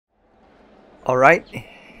Alright,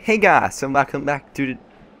 hey guys, and welcome back to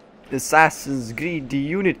the Assassin's Creed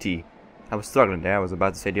Unity. I was struggling there, I was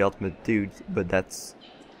about to say the ultimate dude, but that's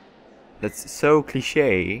so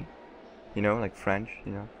cliche, you know, like French,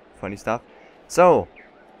 you know, funny stuff. So,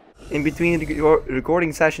 in between the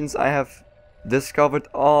recording sessions I have discovered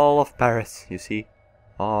all of Paris, you see,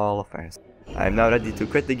 all of Paris. I'm now ready to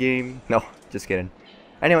quit the game, no, just kidding.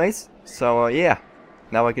 Anyways, so yeah,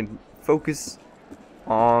 now I can focus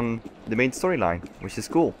on the main storyline, which is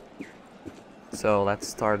cool. So let's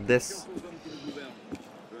start this.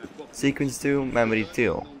 Sequence 2, Memory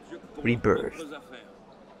 2, Rebirth.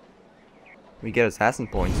 We get assassin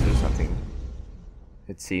points or something,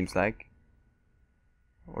 it seems like.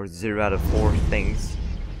 Or 0 out of 4 things.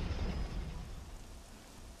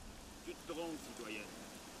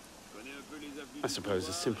 I suppose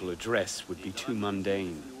a simple address would be too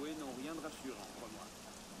mundane.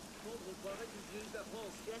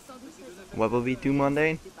 What will be too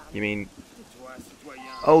mundane? You mean...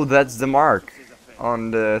 Oh, that's the mark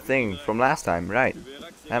on the thing from last time, right?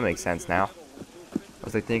 That makes sense now. I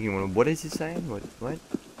was like thinking, well, what is he saying? What?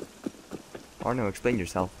 Arno, explain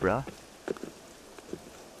yourself, bruh.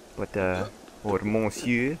 Or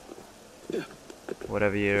monsieur.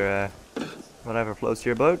 Whatever your, whatever floats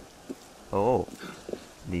your boat. Oh,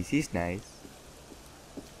 this is nice.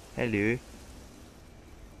 Hello.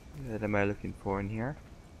 What am I looking for in here?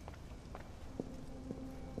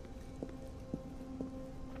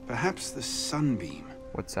 Perhaps the sunbeam.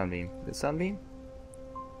 What sunbeam? The sunbeam?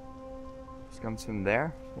 Just comes from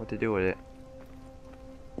there? What to do with it?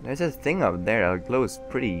 There's a thing up there that glows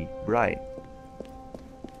pretty bright.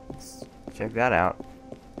 Let's check that out.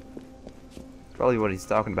 Probably what he's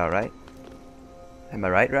talking about, right? Am I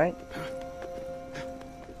right?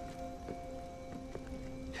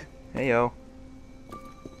 Heyo.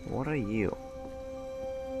 What are you?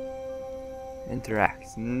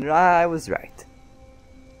 Interact. I was right.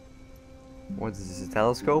 What is this, a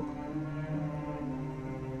telescope?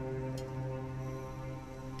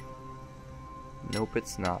 Nope,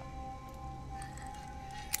 it's not.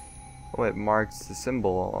 Oh, it marks the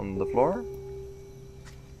symbol on the floor?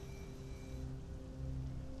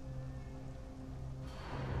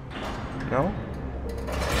 No?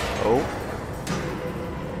 Oh.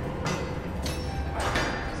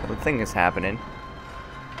 Something is happening.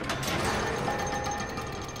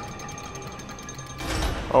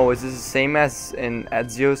 Oh, is this the same as in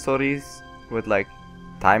Ezio stories? With like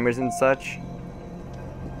timers and such?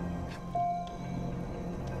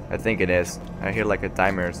 I think it is. I hear like a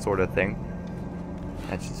timer sort of thing.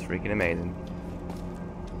 That's just freaking amazing.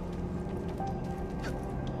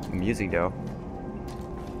 Music though.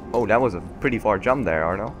 Oh, that was a pretty far jump there,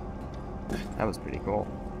 Arno. That was pretty cool.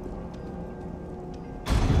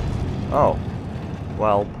 Oh.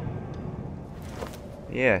 Well.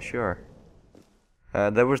 Yeah, sure.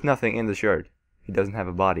 There was nothing in the shirt. He doesn't have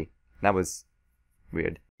a body. That was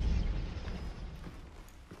weird.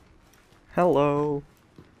 Hello.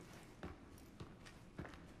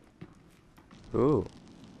 Ooh.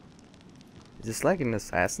 Is this like an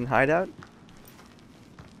assassin hideout?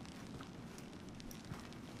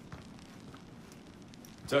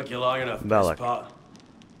 Took you long enough, Belloc. Spot.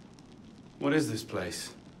 What is this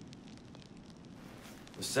place?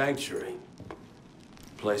 The sanctuary.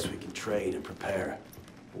 A place we can trade and prepare,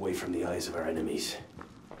 away from the eyes of our enemies.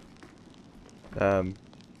 Didn't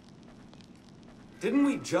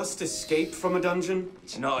we just escape from a dungeon?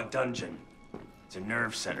 It's not a dungeon. It's a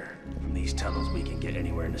nerve center. From these tunnels we can get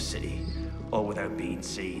anywhere in the city, all without being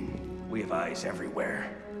seen. We have eyes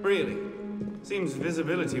everywhere. Really? Seems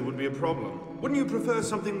visibility would be a problem. Wouldn't you prefer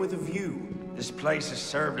something with a view? This place has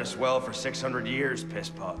served us well for 600 years,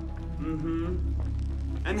 Pisspot. Mm-hmm.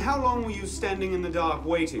 And how long were you standing in the dark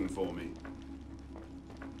waiting for me?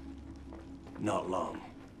 Not long.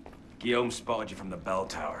 Guillaume spotted you from the bell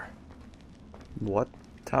tower. What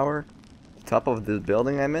tower? Top of this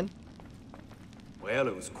building I'm in? Well,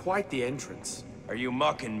 it was quite the entrance. Are you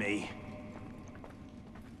mocking me?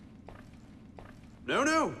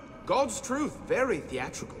 No. God's truth. Very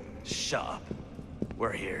theatrical. Shut up.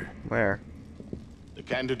 We're here. Where? The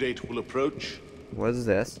candidate will approach. What is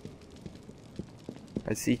this?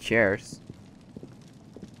 I see chairs.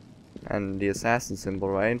 And the assassin symbol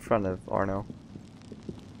right in front of Arno.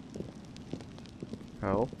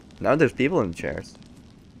 Oh. Now there's people in the chairs.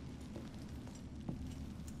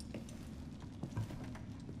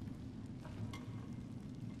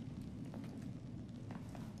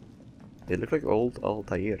 They look like old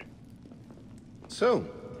Altair. So,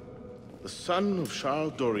 the son of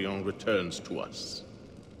Charles Dorion returns to us.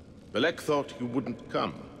 Belek thought you wouldn't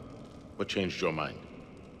come, but changed your mind.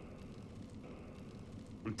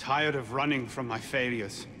 I'm tired of running from my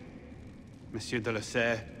failures. Monsieur de la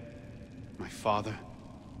Serre, my father.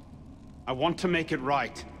 I want to make it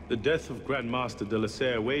right. The death of Grandmaster de la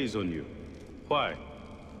Serre weighs on you. Why?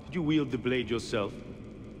 Did you wield the blade yourself?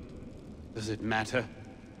 Does it matter?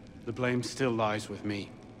 The blame still lies with me.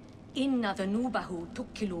 إن ذنوبه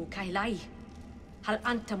تكل كيلاي. هل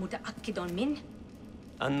أنت متأكد منه؟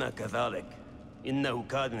 أنا كذلك. إنه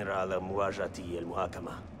قادر على مواجهة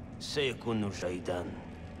المحاكمة. سيكون جيدا.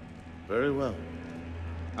 Very well.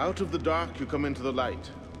 Out of the dark you come into the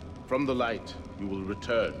light. From the light you will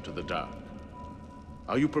return to the dark.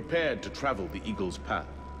 Are you prepared to travel the Eagle's path?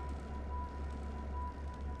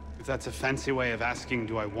 If that's a fancy way of asking,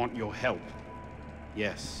 do I want your help?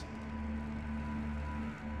 Yes.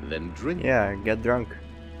 Then drink. Yeah, get drunk.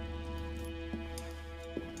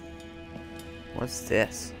 What's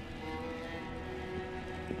this?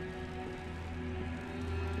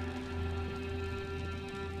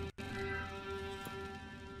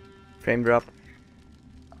 Frame drop.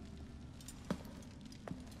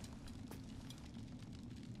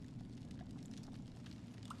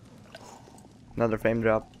 Another frame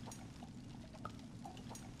drop.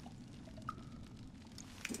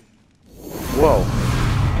 Whoa.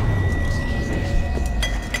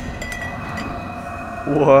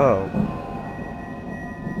 Whoa.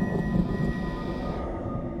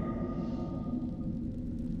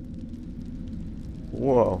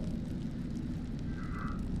 Whoa.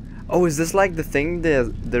 Oh, is this like the thing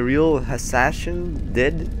the real assassin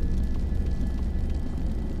did?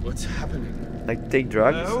 What's happening? Like take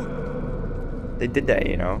drugs? Hello? They did that,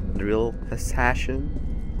 you know, the real assassin.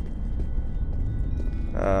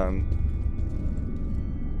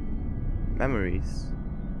 Memories.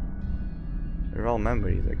 They're all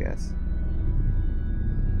memories, I guess.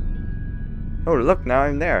 Oh, look, now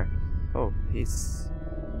I'm there. Oh, he's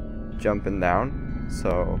jumping down,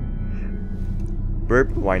 so burp,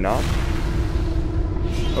 why not?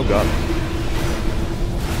 Oh god.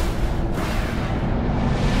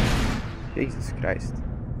 Jesus Christ.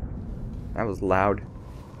 That was loud.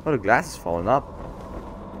 Oh, the glass is falling up.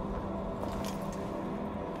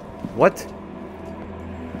 What?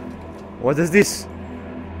 What is this?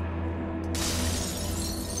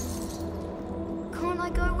 Can't I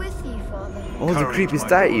go with you, Father? Oh, the creepy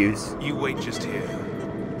statues. You wait just here.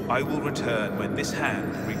 I will return when this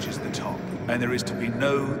hand reaches the top, and there is to be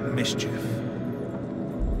no mischief.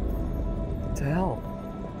 What the hell?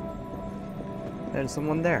 There's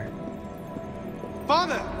someone there.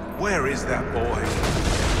 Father! Where is that boy?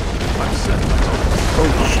 I'm certain I told you. Oh,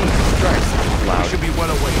 Jesus Christ. That's He loud. should be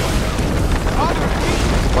well away by now. Father, please!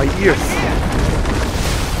 My ears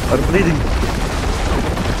are bleeding.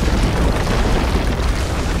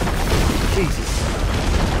 Jesus.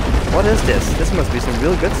 What is this? This must be some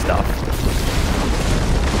real good stuff.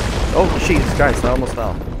 Oh, Jesus Christ, I almost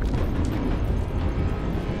fell.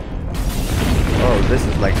 Oh, this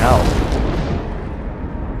is like hell.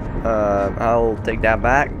 I'll take that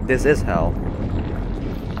back. This is hell.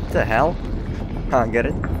 What the hell? Can't get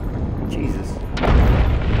it. Jesus.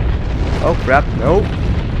 Oh crap, no.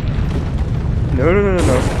 No, no, no, no,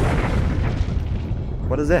 no.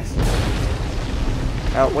 What is this?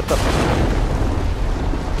 Oh, what the?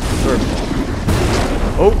 Sir.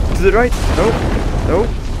 Oh, to the right. No, no,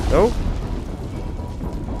 no.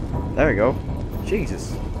 There we go.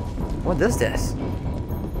 Jesus. What is this?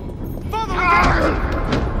 Father!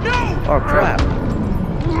 No! Oh crap.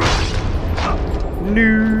 No.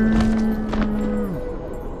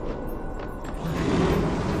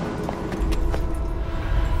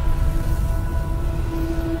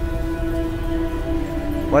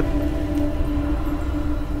 What?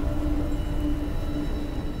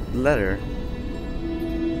 Letter.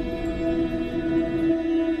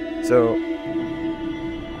 So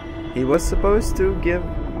he was supposed to give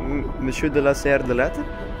Monsieur de la Serre the letter?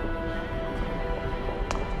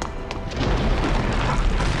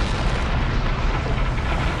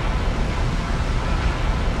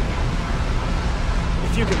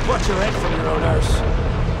 If you can pluck your head from your own house,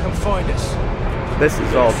 come find us. This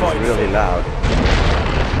is all just really loud.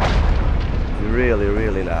 Really,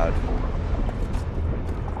 really loud.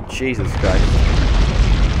 Jesus Christ.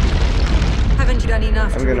 Haven't you done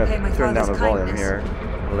enough I'm to repay gonna my turn down father's the volume kindness? here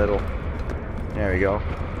a little. There we go.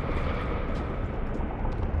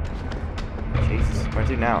 Jesus, where's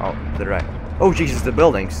he now? Oh, to the right. Oh, Jesus, the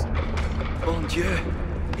buildings. Bon Dieu,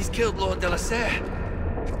 he's killed Lord de la Serre.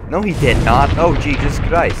 No, he did not. Oh, Jesus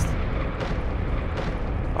Christ.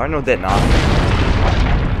 Arno did not.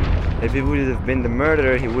 If he would have been the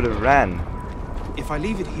murderer, he would have ran. If I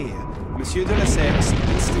leave it here, Monsieur de la Serre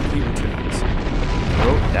instantly returns.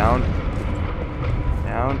 Oh, down.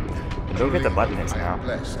 around. Don't get the button hits now.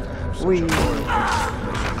 Blessed to have such Whee! a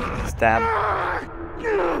loyal Stab.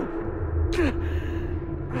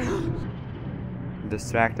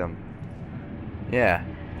 Distract them. Yeah.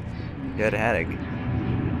 Get a headache.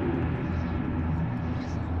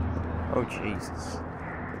 Oh Jesus.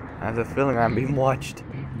 I have the feeling I'm being watched.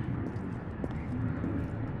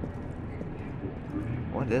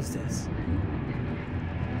 What is this?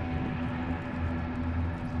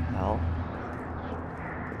 Hell?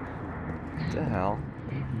 What the hell?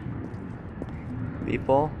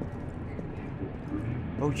 People?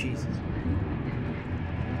 Oh Jesus.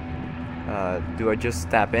 Do I just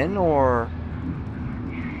step in or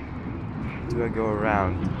do I go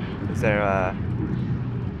around? Is there a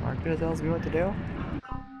marker that tells me what to do?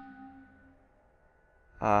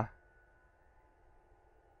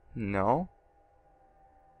 No.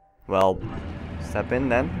 Well, step in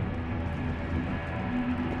then.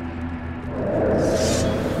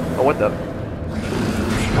 Oh, what the?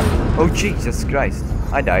 Oh, Jesus Christ.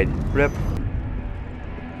 I died. RIP.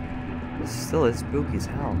 This still is spooky as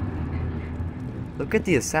hell. Look at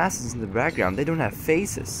the assassins in the background. They don't have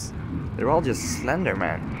faces. They're all just Slender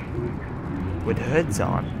Man. With hoods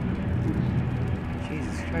on.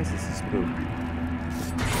 Jesus Christ, this is spook.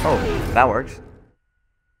 Oh, that works.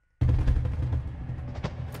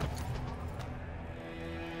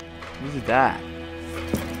 Who's that?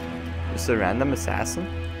 Just a random assassin?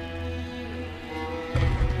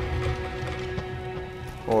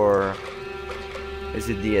 Or is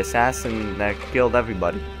it the assassin that killed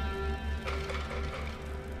everybody?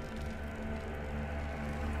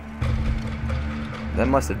 That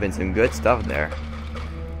must have been some good stuff there.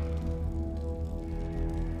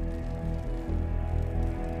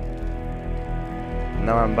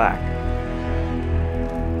 Now I'm back.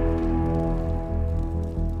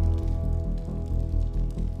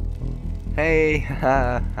 Hey,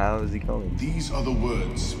 how's it going? These are the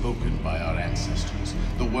words spoken by our ancestors,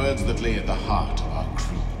 the words that lay at the heart of our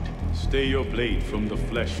creed. Stay your blade from the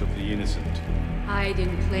flesh of the innocent. Hide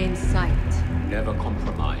in plain sight. Never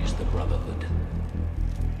compromise the Brotherhood.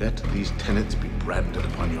 Let these tenets be branded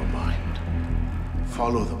upon your mind.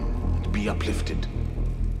 Follow them and be uplifted.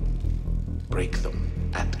 Break them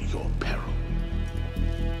at your peril.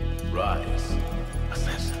 Rise,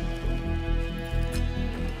 assassin.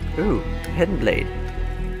 Ooh, hidden blade.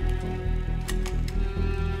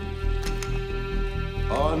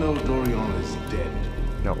 Arno Dorian is dead.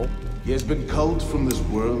 No. He has been culled from this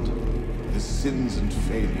world. His sins and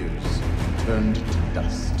failures turned to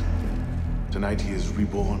dust. Tonight he is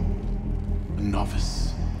reborn, a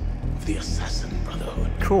novice of the Assassin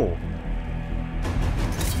Brotherhood. Cool.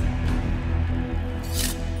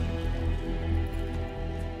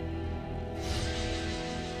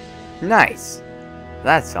 Nice.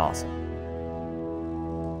 That's awesome.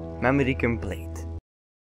 Memory complete.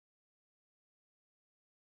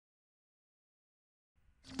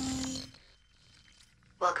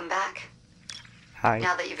 Welcome back. Hi.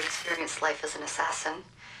 Now that you've experienced life as an assassin,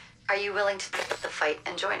 are you willing to pick up the fight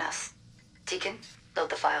and join us? Deacon, load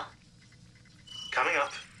the file. Coming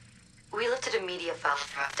up. We lifted a media file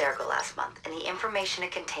from Abstergo last month, and the information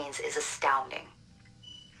it contains is astounding.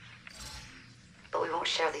 But we won't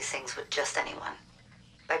share these things with just anyone.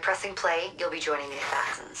 By pressing play, you'll be joining the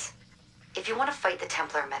assassins. If you want to fight the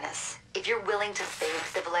Templar menace, if you're willing to save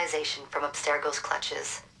civilization from Abstergo's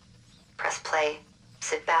clutches, press play,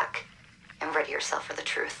 sit back, and ready yourself for the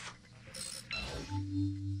truth.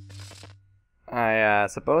 I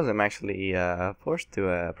suppose I'm actually forced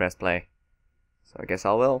to press play. So I guess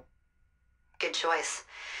I will. Good choice.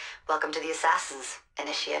 Welcome to the Assassins,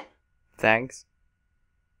 Initiate. Thanks.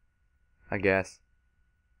 I guess.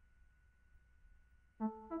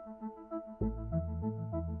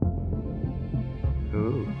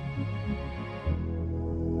 Ooh.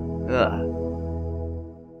 Ugh.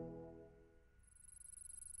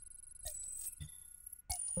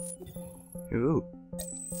 Ooh.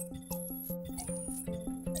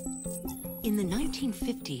 In the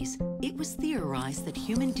 1950s, it was theorized that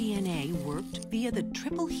human DNA worked via the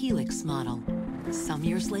triple helix model. Some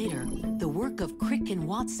years later, the work of Crick and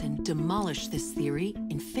Watson demolished this theory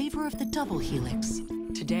in favor of the double helix.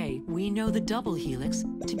 Today, we know the double helix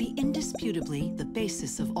to be indisputably the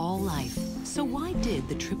basis of all life. So why did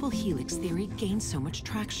the triple helix theory gain so much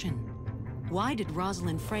traction? Why did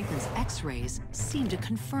Rosalind Franklin's X-rays seem to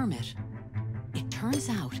confirm it? It turns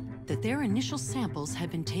out that their initial samples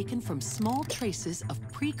had been taken from small traces of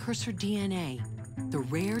precursor DNA, the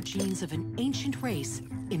rare genes of an ancient race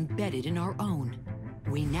embedded in our own.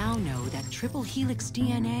 We now know that triple helix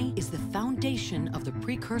DNA is the foundation of the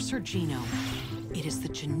precursor genome. It is the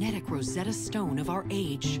genetic Rosetta Stone of our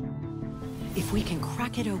age. If we can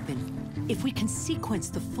crack it open, if we can sequence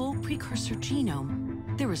the full precursor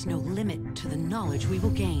genome, there is no limit to the knowledge we will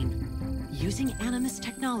gain. Using Animus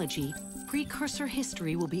technology, precursor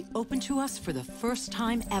history will be open to us for the first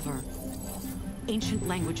time ever. Ancient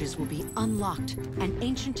languages will be unlocked, and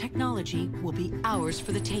ancient technology will be ours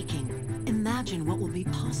for the taking. Imagine what will be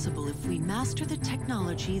possible if we master the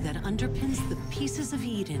technology that underpins the pieces of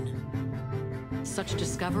Eden. Such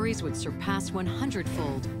discoveries would surpass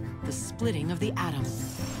 100-fold the splitting of the atom.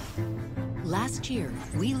 Last year,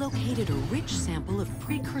 we located a rich sample of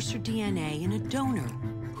precursor DNA in a donor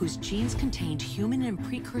whose genes contained human and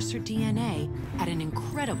precursor DNA at an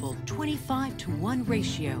incredible 25-to-1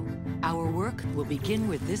 ratio. Our work will begin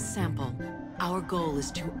with this sample. Our goal is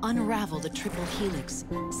to unravel the triple helix,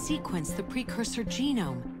 sequence the precursor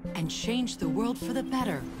genome, and change the world for the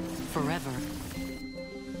better, forever.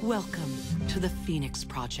 Welcome to the Phoenix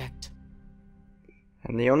Project.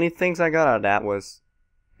 And the only things I got out of that was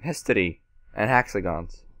history and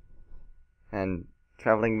hexagons. And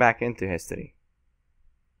traveling back into history.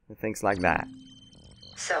 And things like that.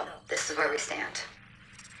 So, this is where we stand.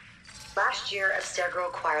 Last year, Abstergo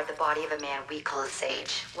acquired the body of a man we call a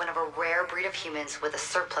sage, one of a rare breed of humans with a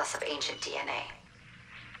surplus of ancient DNA.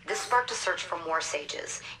 This sparked a search for more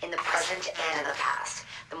sages, in the present and in the past.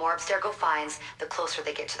 The more Abstergo finds, the closer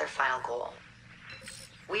they get to their final goal.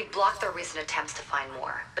 We've blocked their recent attempts to find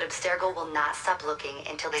more, but Abstergo will not stop looking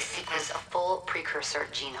until they sequence a full precursor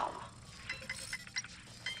genome.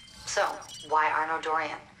 So, why Arnaud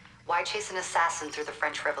Dorian? Why chase an assassin through the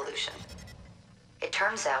French Revolution? It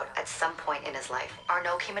turns out, at some point in his life,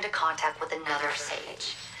 Arnaud came into contact with another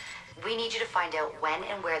sage. We need you to find out when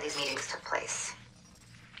and where these meetings took place.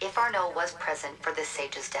 If Arnaud was present for this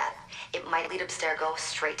sage's death, it might lead Abstergo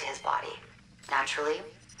straight to his body. Naturally,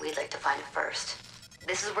 we'd like to find it first.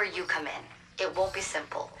 This is where you come in. It won't be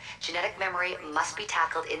simple. Genetic memory must be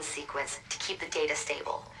tackled in sequence to keep the data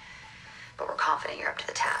stable. But we're confident you're up to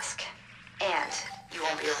the task. And you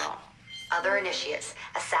won't be alone. Other initiates,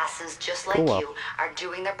 assassins just like you, are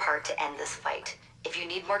doing their part to end this fight. If you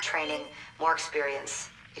need more training, more experience,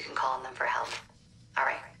 you can call on them for help. All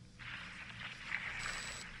right.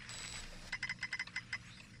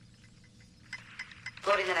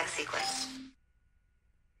 Loading the next sequence.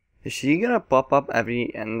 Is she gonna pop up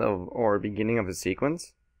every end of or beginning of a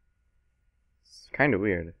sequence? It's kind of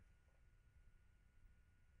weird.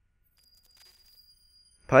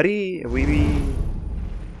 Putty, weeby.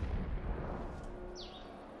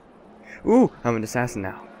 Ooh, I'm an assassin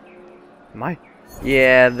now. Am I?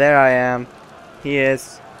 Yeah, there I am. He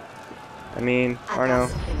is. I mean, Arnaud. I've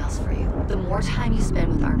got something else for you. The more time you spend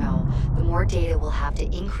with Arnaud, the more data we'll have to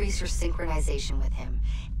increase your synchronization with him,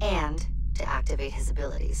 and to activate his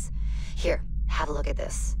abilities. Here, have a look at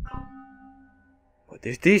this. What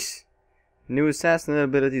is this? New assassin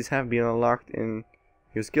abilities have been unlocked in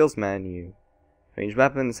your skills menu. Ranged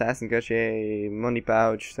weapon, assassin cachet, money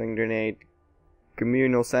pouch, stun grenade,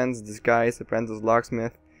 communal sense, disguise, apprentice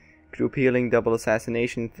locksmith, group healing, double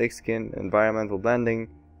assassination, thick skin, environmental blending,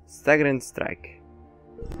 staggering strike.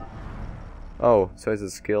 Oh, so it's a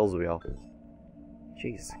skills wheel.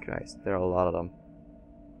 Jesus Christ, there are a lot of them.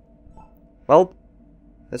 Well,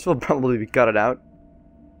 this will probably be cut it out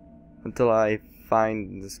until I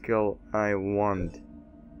find the skill I want.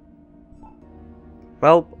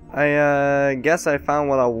 Well, I guess I found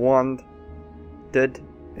what I wanted.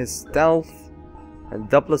 Is stealth and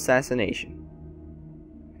double assassination.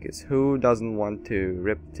 Because who doesn't want to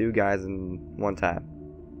rip two guys in one time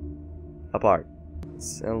apart?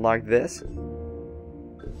 Let's unlock this.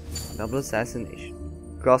 Double assassination.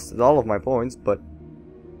 Costed all of my points, but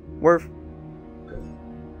worth.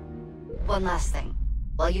 One last thing.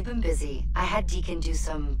 While you've been busy, I had Deacon do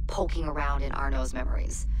some poking around in Arnaud's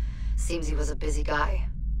memories. Seems he was a busy guy.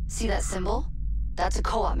 See that symbol? That's a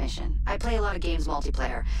co-op mission. I play a lot of games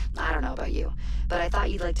multiplayer. I don't know about you, but I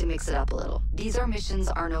thought you'd like to mix it up a little. These are missions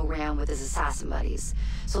Arnaud ran with his assassin buddies,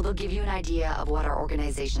 so they'll give you an idea of what our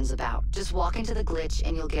organization's about. Just walk into the glitch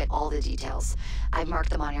and you'll get all the details. I've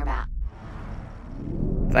marked them on your map.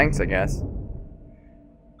 Thanks, I guess.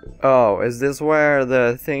 Oh, is this where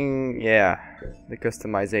the thing... yeah, the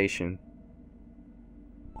customization.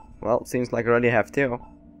 Well, seems like I already have two.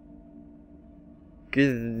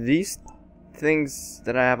 Could these things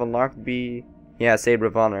that I have unlocked be... yeah, Saber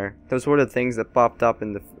of Honor. Those were the things that popped up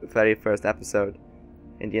in the very first episode.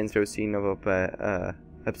 In the intro scene of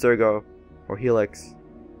Abstergo or Helix.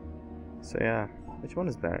 So yeah, which one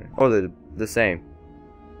is better? Oh, the same.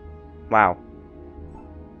 Wow.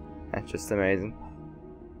 That's just amazing.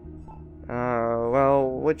 Well,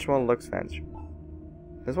 which one looks fancier?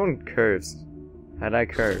 This one curves. I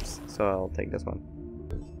like curves, so I'll take this one.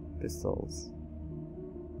 Pistols.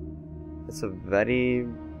 It's a very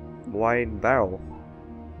wide barrel.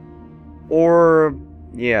 Or,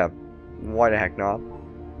 yeah, why the heck not?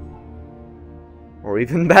 Or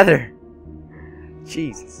even better.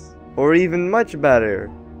 Jesus. Or even much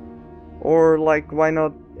better. Or like, why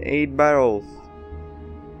not 8 barrels?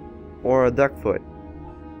 Or a duck foot.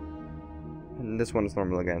 And this one is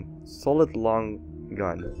normal again. Solid long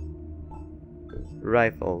gun.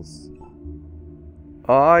 Rifles.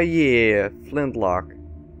 Oh yeah, flintlock.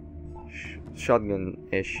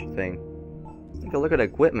 Shotgun-ish thing. Let's take a look at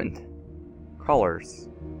equipment. Colors.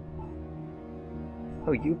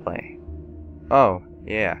 Oh, you play. Oh,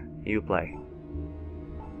 yeah, you play.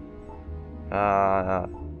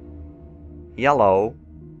 Yellow.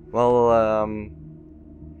 Well,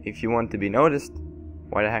 if you want to be noticed,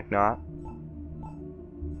 why the heck not?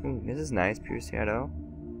 Ooh, this is nice, pure shadow.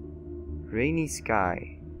 Rainy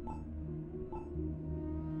sky.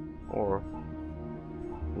 Or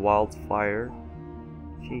wildfire.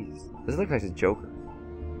 Jeez, this looks like a Joker.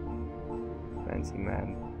 Fancy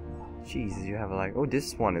man. Jesus, you have like, oh,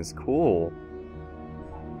 this one is cool.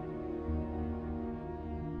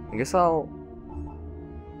 I guess I'll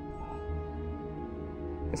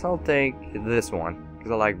take this one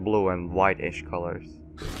because I like blue and white-ish colors.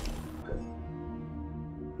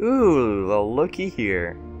 Ooh, well, looky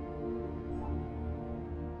here.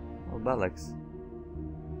 Oh, buttocks.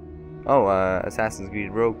 Oh, Assassin's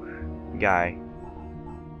Creed Rogue guy.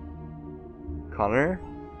 Connor?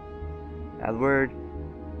 Edward?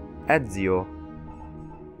 Ezio?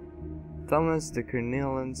 Thomas the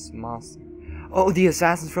Cornelius Master. Oh, the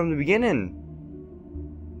assassins from the beginning!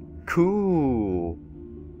 Cool!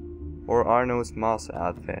 Or Arno's mouse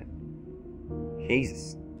outfit.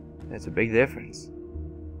 Jesus, that's a big difference.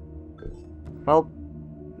 Well,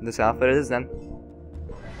 this outfit it is then.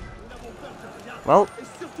 Well,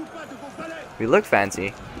 we look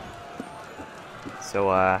fancy. So,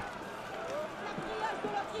 I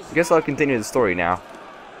guess I'll continue the story now.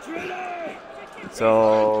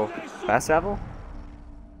 So, fast travel?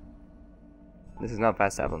 This is not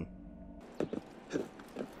fast travel.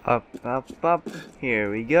 Up, up, up. Here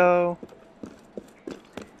we go.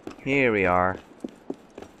 Here we are.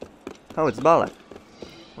 Oh, it's Bala.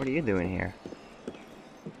 What are you doing here?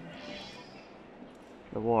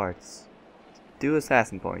 Rewards. 2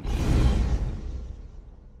 assassin points.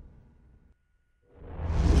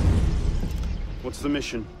 What's the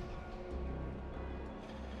mission?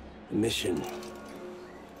 The mission.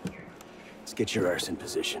 Let's get your arse in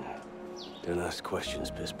position. Don't ask questions,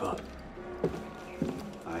 Pisspot.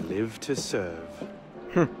 I live to serve.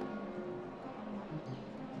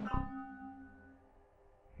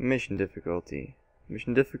 Mission difficulty.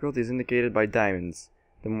 Mission difficulty is indicated by diamonds.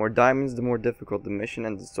 The more diamonds, the more difficult the mission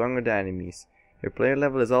and the stronger the enemies. Your player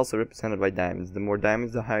level is also represented by diamonds. The more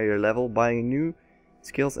diamonds, the higher your level. Buying new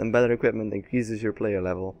skills and better equipment increases your player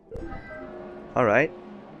level. Alright.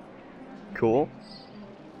 Cool.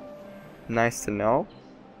 Nice to know.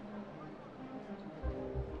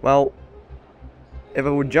 Well, if I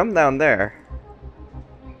would jump down there,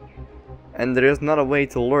 and there is not a way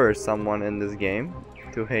to lure someone in this game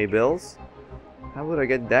to pay bills, how would I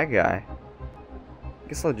get that guy?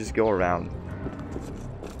 Guess I'll just go around.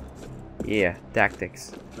 Yeah,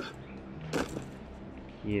 tactics.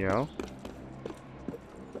 You know?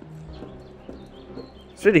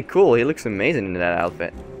 It's really cool. He looks amazing in that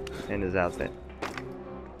outfit. In his outfit.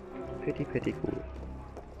 Pretty cool.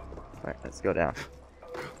 Alright, let's go down.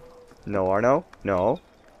 No, Arno. No.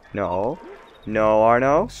 No. No,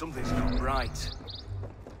 Arno. Something's not right.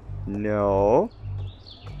 No.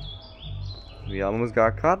 We almost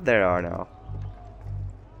got caught there, Arno.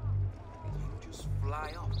 Just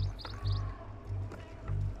fly off.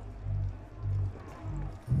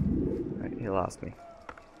 Alright, he lost me.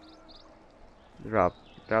 Drop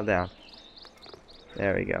down.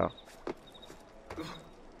 There we go.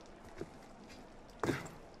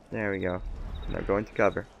 There we go. Now go into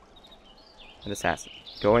cover. And assassin.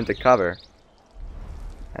 Go into cover.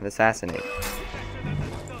 And assassinate.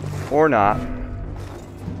 Or not.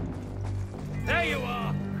 There you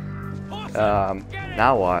are.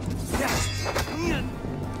 Now what?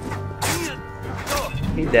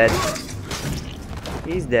 He's dead.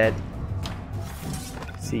 He's dead.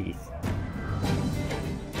 See.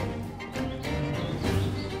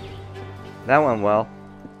 That went well.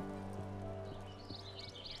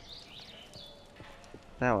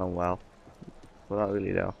 That went well. Well, not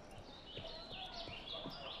really though.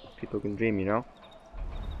 People can dream, you know?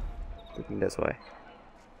 Looking this way.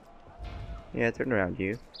 Yeah, turn around,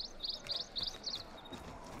 you.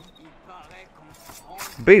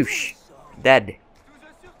 Boosh! Dead.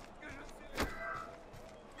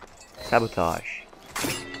 Sabotage.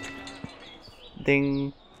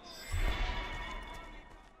 Ding.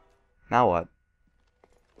 Now what?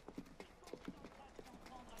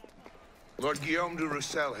 Lord Guillaume de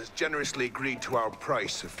Roussel has generously agreed to our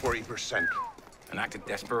price of 40%. An act of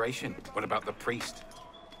desperation. What about the priest?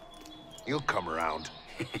 He'll come around.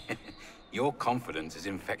 Your confidence is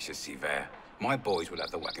infectious, Siver. My boys will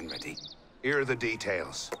have the wagon ready. Here are the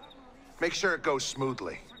details. Make sure it goes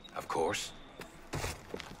smoothly. Of course.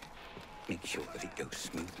 Make sure that it goes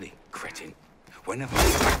smoothly, cretin. Whenever...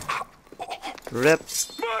 Rip.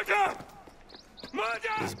 Murder! Murder!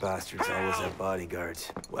 These bastards always have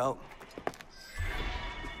bodyguards. Well...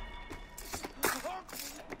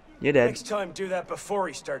 You're dead. Next time, do that before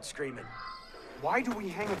he starts screaming. Why do we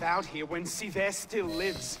hang about here when Siver still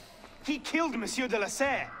lives? He killed Monsieur de la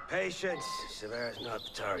Serre. Patience. Sever's not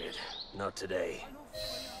the target. Not today.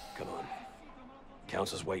 Come on.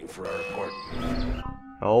 Council's waiting for our report.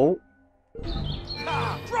 Oh.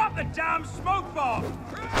 Ah, drop the damn smoke bomb!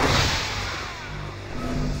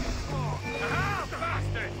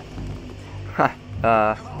 Ha.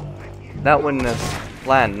 That wouldn't have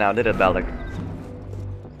planned now, did it, Balak?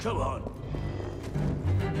 Come on.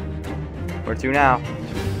 Where to now?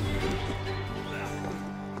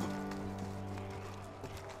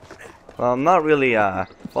 Well, I'm not really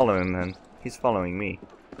following him. He's following me.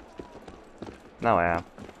 Now I am.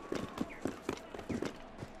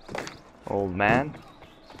 Old man,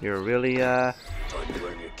 you're really Time to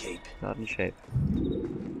earn your cape. not in shape.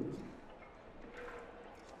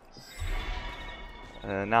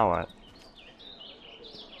 Now what?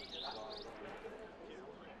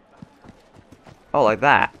 Oh, like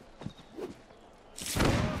that.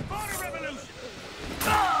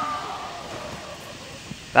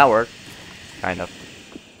 That worked. Kind of.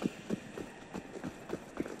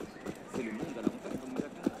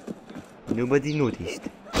 Nobody noticed.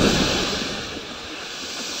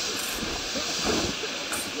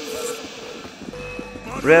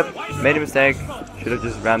 Rip. Made a mistake. Should have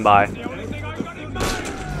just ran by.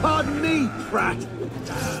 Pardon me, brat.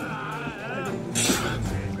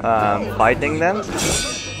 Fighting them?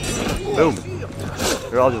 Boom.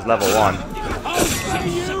 They're all just level 1.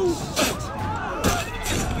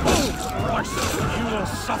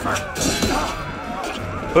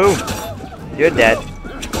 Boom. You're dead.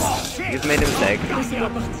 You've made a mistake.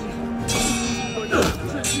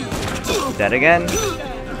 Dead again.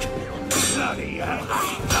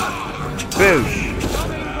 Boosh.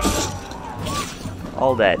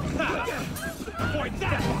 All dead.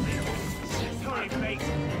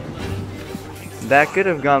 That could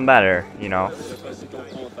have gone better, you know.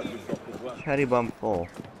 Cherry bomb full.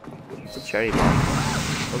 It's a cherry bomb.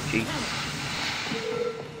 Oh jeez.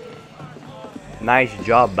 Nice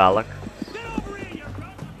job, Balak.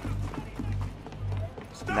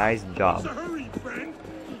 Nice job.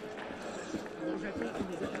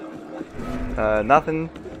 Nothing.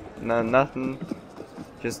 No, nothing.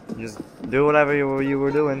 Just do whatever you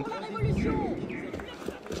were doing.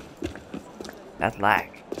 That lag.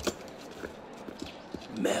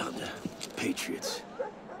 Merde. Patriots.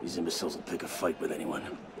 These imbeciles will pick a fight with anyone.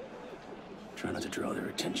 Try not to draw their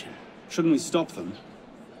attention. Shouldn't we stop them?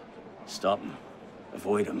 Stop them.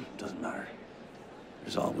 Avoid them. Doesn't matter.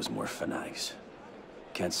 There's always more fanatics.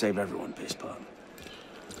 Can't save everyone, Piss Pop.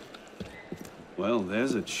 Well,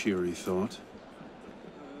 there's a cheery thought.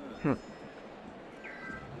 You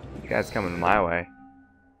guys coming my way.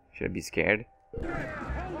 Should I be scared?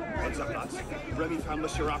 What's up, lads? Remy found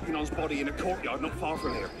Monsieur Arpinon's body in a courtyard not far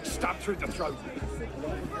from here. Stabbed through the throat.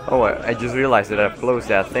 Oh, I just realized that I've closed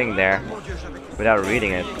that thing there without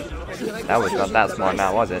reading it. That was not that smart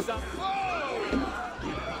now, was it?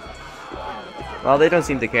 Well, they don't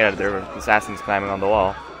seem to care that there are assassins climbing on the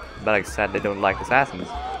wall. But like I said, they don't like assassins.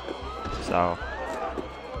 So...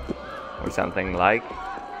 or something like...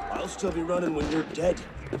 I'll still be running when you're dead.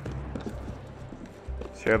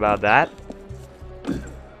 Sure about that?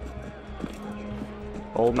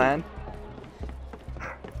 Old man?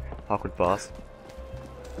 Awkward pause.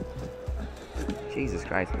 Jesus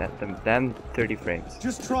Christ, that damn 30 frames.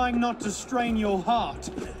 Just trying not to strain your heart.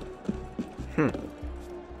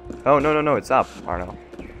 Oh, no, it's up, Arno.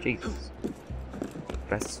 Jesus.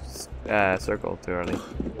 Press circle too early.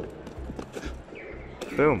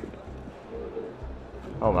 Boom.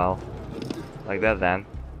 Oh well. Like that then.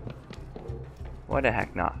 Why the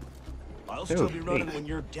heck not? I'll still be running when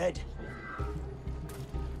you're dead.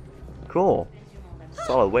 Cool.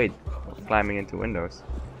 Solid weight climbing into windows.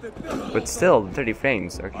 But still, 30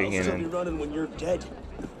 frames are kicking I'll still in. be running when you're dead.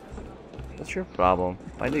 What's your problem?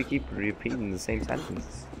 Why do you keep repeating the same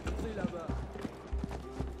sentence?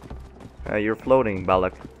 You're floating,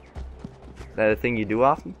 Balak. Is that a thing you do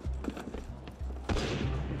often?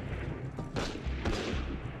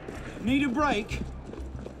 Need a break?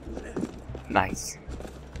 Nice.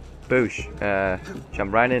 Boosh.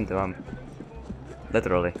 Jump right into him.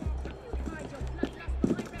 Literally.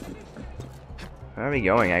 Where are we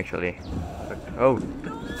going, actually? Oh.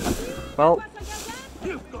 Well.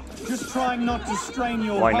 Just trying not to strain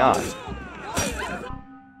your Why not? heart.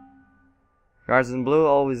 Guards in blue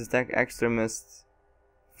always attack extremists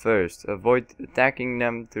first. Avoid attacking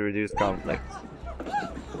them to reduce conflict.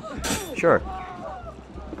 Sure.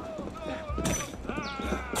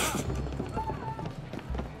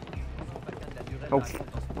 Oh,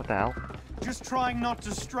 what the hell? Just trying not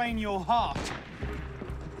to strain your heart.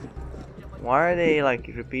 Why are they like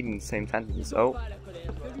repeating the same sentence? Oh,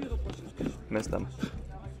 missed them.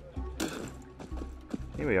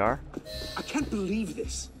 Here we are. I can't believe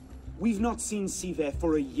this. We've not seen Seaver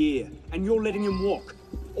for a year, and you're letting him walk.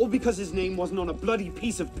 All because his name wasn't on a bloody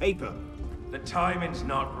piece of paper. The timing's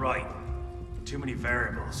not right. Too many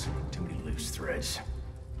variables, too many loose threads.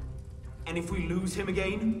 And if we lose him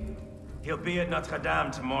again? He'll be at Notre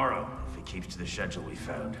Dame tomorrow, if he keeps to the schedule we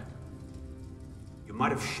found. You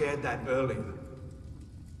might have shared that earlier.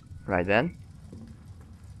 Right then.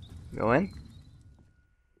 Go in.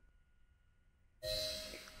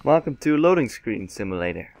 Welcome to Loading Screen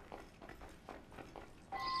Simulator.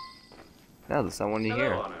 Now there's someone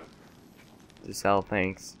here to sell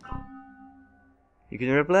things. You can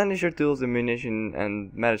replenish your tools, ammunition,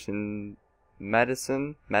 and medicine.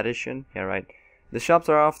 Yeah, right. The shops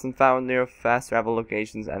are often found near fast travel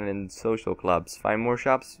locations and in social clubs. Find more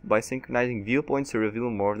shops by synchronizing viewpoints to reveal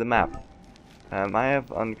more of the map. I have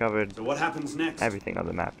uncovered So what happens next? everything on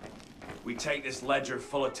the map. We take this ledger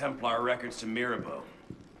full of Templar records to Mirabeau.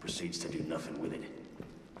 Proceeds to do nothing with it.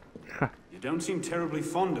 You don't seem terribly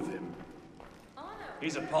fond of him.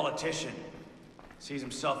 He's a politician. Sees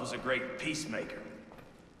himself as a great peacemaker.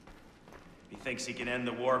 He thinks he can end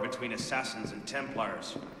the war between assassins and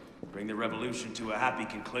Templars. Bring the revolution to a happy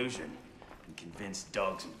conclusion. And convince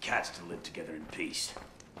dogs and cats to live together in peace.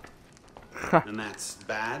 And that's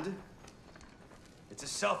bad? It's a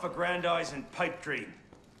self-aggrandizing pipe dream.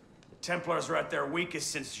 The Templars are at their weakest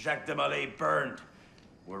since Jacques de Molay burned.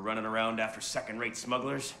 We're running around after second-rate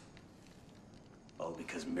smugglers. All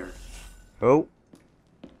because Oh.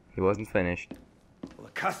 He wasn't finished. Well,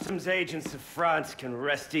 the customs agents of France can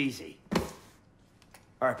rest easy.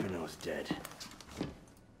 Arpinot's dead.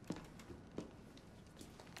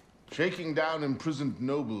 Shaking down imprisoned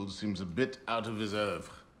nobles seems a bit out of his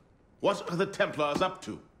oeuvre. What are the Templars up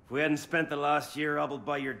to? If we hadn't spent the last year hobbled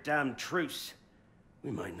by your damn truce,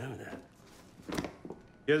 we might know that.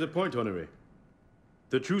 He has a point, Honoré.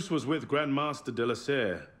 The truce was with Grand Master de la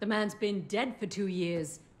Serre. The man's been dead for 2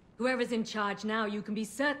 years. Whoever's in charge now, you can be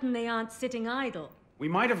certain they aren't sitting idle. We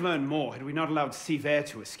might have learned more had we not allowed Seaver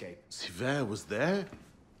to escape. Seaver was there?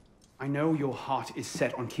 I know your heart is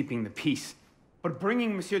set on keeping the peace, but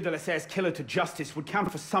bringing Monsieur de la Serre's killer to justice would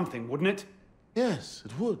count for something, wouldn't it? Yes,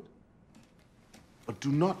 it would. But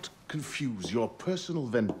do not confuse your personal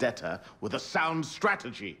vendetta with a sound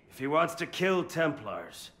strategy. If he wants to kill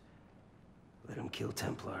Templars, let him kill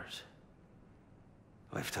Templars.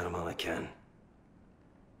 I've done all I can.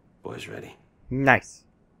 Boys ready? Nice.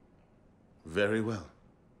 Very well.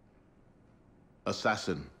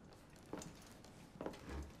 Assassin.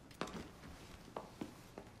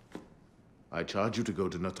 I charge you to go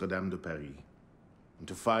to Notre Dame de Paris and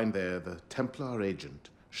to find there the Templar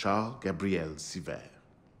agent, Charles Gabriel Seaver.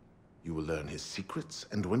 You will learn his secrets,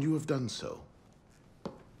 and when you have done so,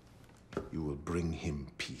 you will bring him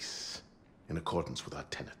peace in accordance with our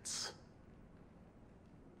tenets.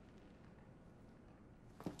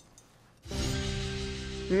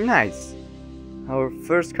 Nice. Our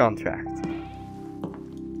first contract.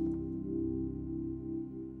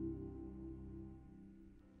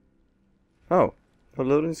 Oh, a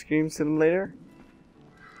loading screen simulator?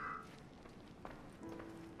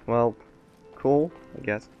 Well, cool, I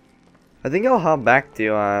guess. I think I'll hop back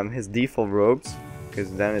to his default robes,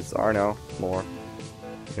 because then it's Arno more.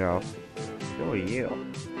 You know. Oh, yeah.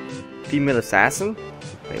 Female assassin?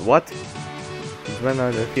 Wait, what? When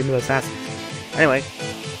are the female assassins? Anyway, I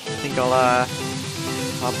think I'll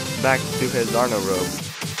hop back to his Arno robe.